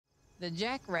The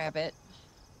Jackrabbit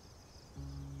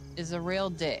is a real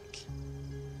dick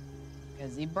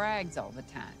because he brags all the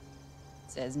time.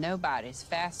 Says nobody's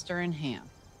faster than him.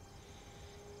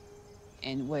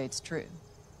 And well, it's true.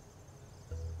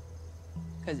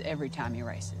 Because every time he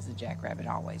races, the Jackrabbit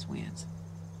always wins.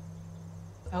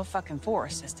 The whole fucking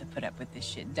forest has to put up with this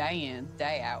shit day in,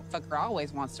 day out. Fucker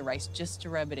always wants to race just to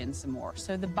rub it in some more.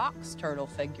 So the Boxturtle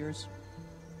figures,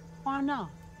 why not?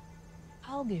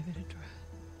 I'll give it a try.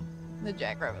 The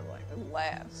Jackrabbit like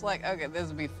laughs, like, okay, this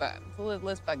will be fun. So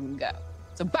let's fucking go.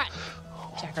 So bang!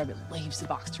 Jackrabbit leaves the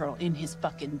Boxturtle in his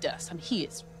fucking dust. I mean, he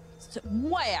is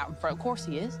way out in front. Of course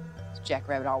he is.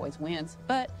 Jackrabbit always wins,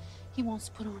 but he wants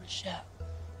to put on a show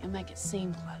and make it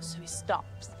seem close. So he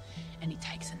stops and he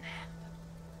takes a nap.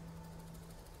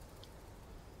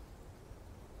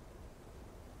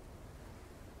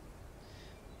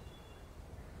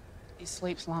 He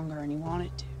sleeps longer than he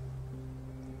wanted to.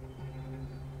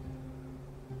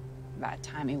 By the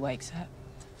time he wakes up,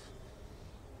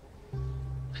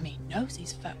 I mean, he knows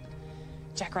he's fucked.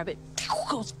 Jackrabbit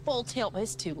goes full tilt, but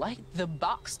it's too late. The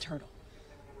Boxturtle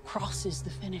crosses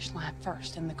the finish line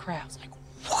first, and the crowd's like,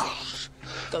 whoosh,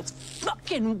 goes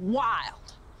fucking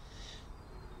wild.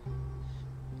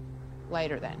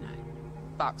 Later that night,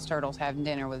 Boxturtle's having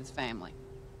dinner with his family.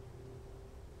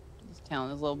 He's telling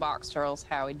his little Boxturtles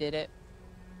how he did it.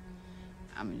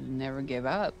 I mean, never give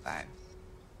up. I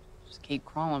just keep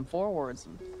crawling forwards,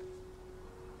 and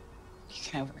you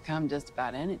can overcome just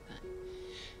about anything.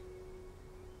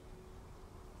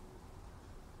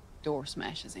 Door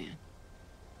smashes in.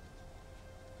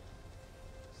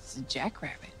 It's a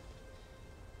Jackrabbit.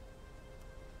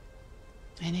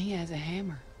 And he has a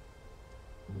hammer.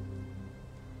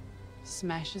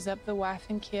 Smashes up the wife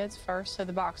and kids first, so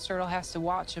the Boxturtle has to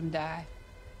watch them die.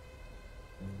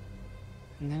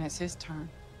 And then it's his turn.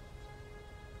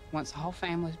 Once the whole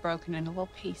family's broken into little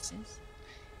pieces,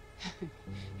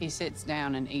 he sits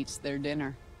down and eats their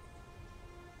dinner.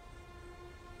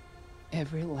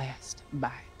 Every last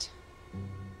bite.